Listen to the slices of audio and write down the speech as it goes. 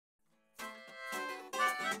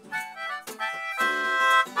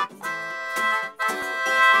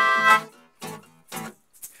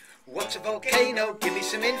What's a volcano? Give me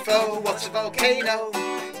some info. What's a volcano?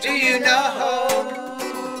 Do you know?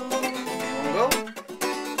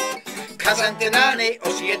 火山って何？教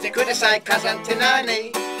えてください。火山って何？知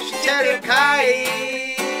ってるかい？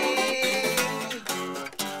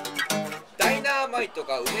ダイナマイト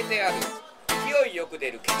が埋めてある。勢いよく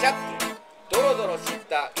出るケチャップ。ドロドロし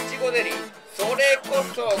たイチゴゼリー。それこ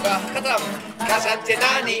そが火山。火山って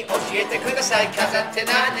何？教えてください。火山って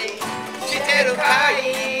何？知ってるか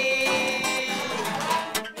い？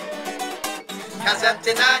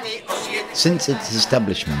 Since its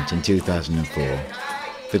establishment in 2004,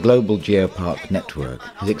 the Global Geopark Network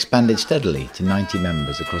has expanded steadily to 90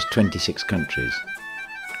 members across 26 countries.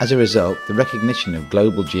 As a result, the recognition of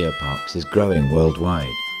global geoparks is growing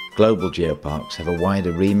worldwide. Global geoparks have a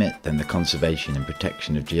wider remit than the conservation and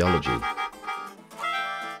protection of geology.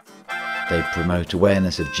 They promote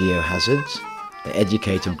awareness of geohazards, they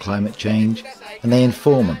educate on climate change, and they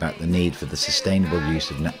inform about the need for the sustainable use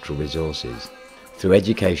of natural resources. Through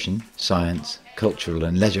education, science, cultural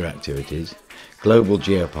and leisure activities, global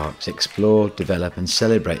geoparks explore, develop and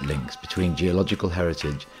celebrate links between geological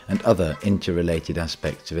heritage and other interrelated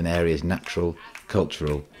aspects of an area's natural,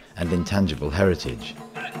 cultural and intangible heritage.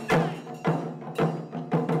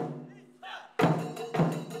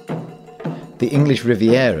 The English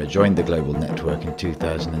Riviera joined the global network in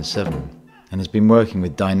 2007 and has been working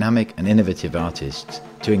with dynamic and innovative artists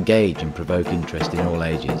to engage and provoke interest in all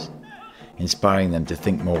ages, inspiring them to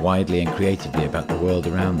think more widely and creatively about the world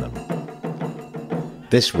around them.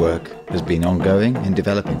 This work has been ongoing and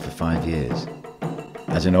developing for 5 years.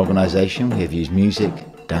 As an organisation, we have used music,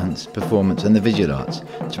 dance, performance and the visual arts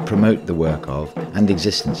to promote the work of and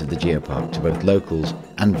existence of the Geopark to both locals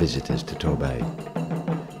and visitors to Torbay.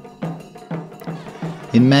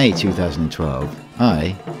 In May 2012,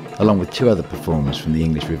 I, along with 2 other performers from the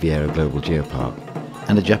English Riviera Global Geopark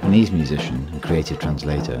and a Japanese musician and creative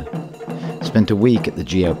translator, spent a week at the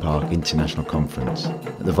Geopark International Conference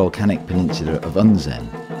at the volcanic peninsula of Unzen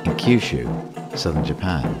in Kyushu, southern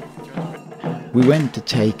Japan. We went to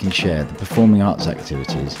take and share the performing arts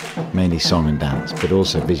activities, mainly song and dance, but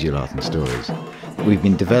also visual art and stories, that we've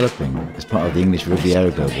been developing as part of the English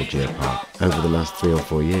Riviera Global Geopark over the last 3 or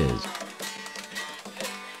 4 years.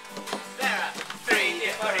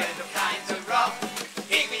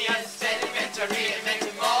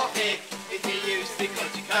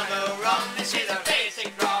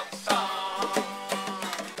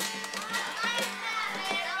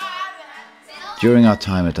 During our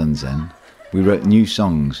time at Unzen, we wrote new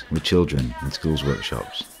songs with children in schools'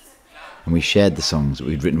 workshops, and we shared the songs that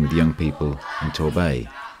we'd written with young people in Torbay.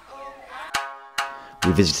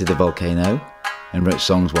 We visited the volcano and wrote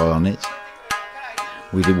songs while on it.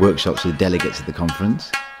 We did workshops with delegates at the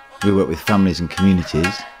conference. We worked with families and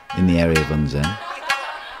communities in the area of Unzen.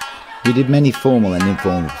 We did many formal and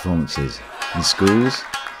informal performances in schools,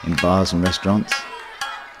 in bars and restaurants,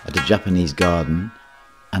 at a Japanese garden,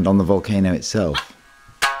 and on the volcano itself.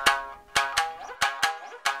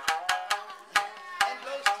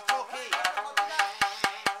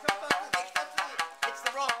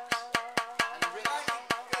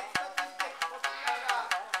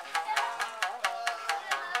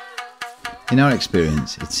 In our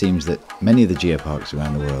experience, it seems that many of the geoparks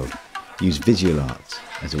around the world use visual arts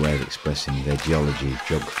as a way of expressing their geology,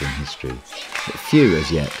 geography and history, but few as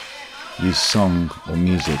yet use song or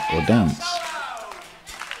music or dance.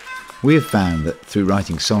 We have found that through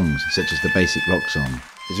writing songs such as the basic rock song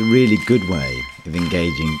is a really good way of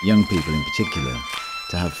engaging young people in particular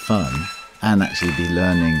to have fun and actually be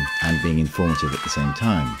learning and being informative at the same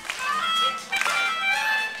time.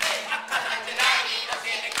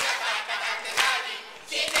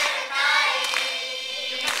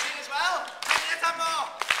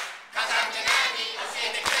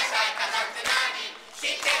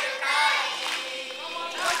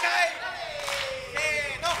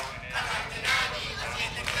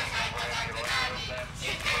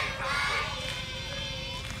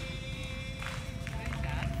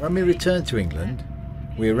 When we returned to England,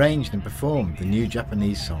 we arranged and performed the new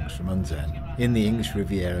Japanese songs from Unzen in the English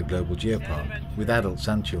Riviera Global Geopark with adults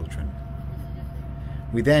and children.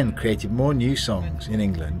 We then created more new songs in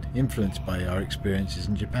England influenced by our experiences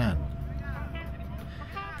in Japan.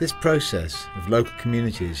 This process of local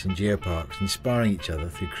communities and geoparks inspiring each other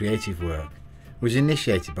through creative work was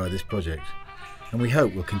initiated by this project, and we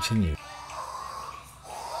hope will continue.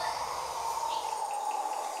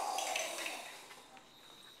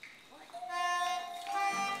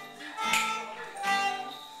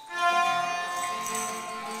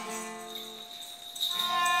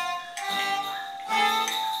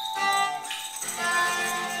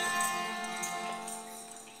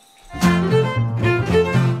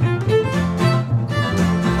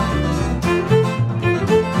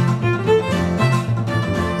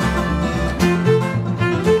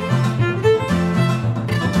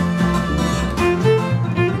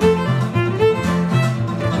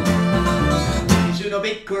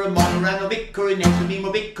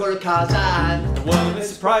 Kazan. The worm is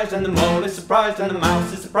surprised and the mole is surprised and the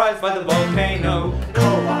mouse is surprised by the volcano.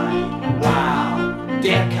 Korai, wow,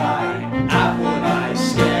 Dekai, Apunai,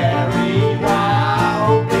 scary,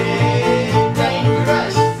 wow, big,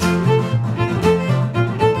 dangerous.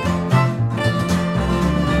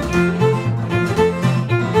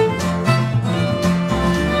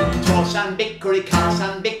 Tosan, Bikkuri,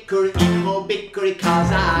 Kazan, Bikkuri, Imo, Bikkuri,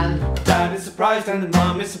 Kazan. Dad is surprised and the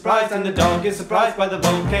mom is surprised and the dog is surprised by the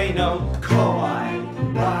volcano. Koai,